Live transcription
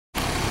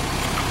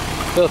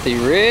Filthy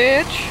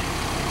Rich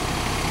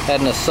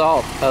had an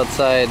assault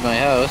outside my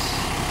house.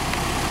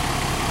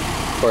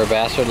 Poor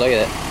bastard, look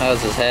at it. That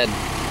was his head.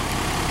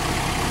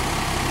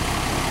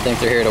 I think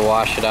they're here to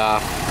wash it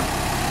off.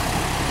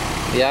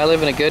 Yeah, I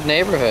live in a good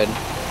neighborhood.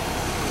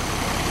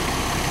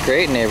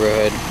 Great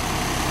neighborhood.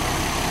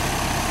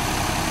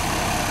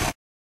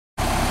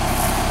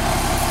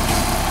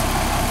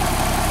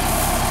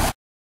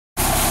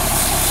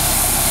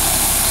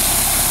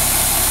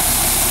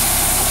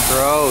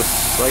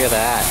 Gross, look at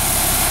that.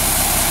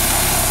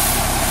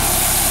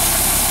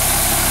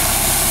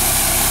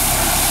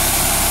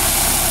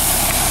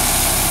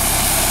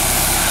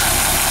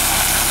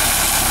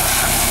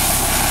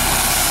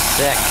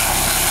 Sick.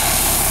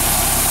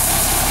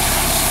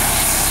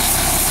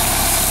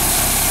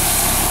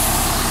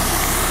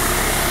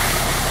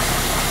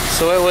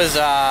 So it was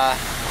a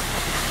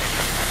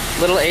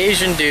little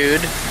Asian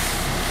dude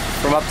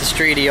from up the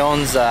street. He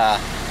owns a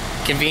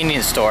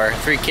convenience store.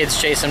 3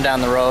 kids chase him down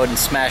the road and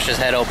smash his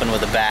head open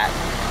with a bat.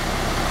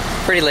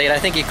 Pretty late. I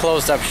think he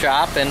closed up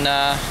shop and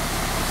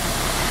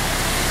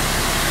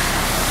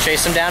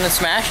chased him down and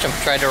smashed him.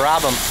 Tried to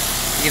rob him.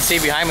 You can see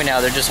behind me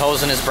now, they're just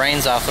hosing his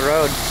brains off the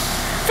road.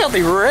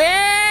 Filthy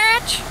Rich!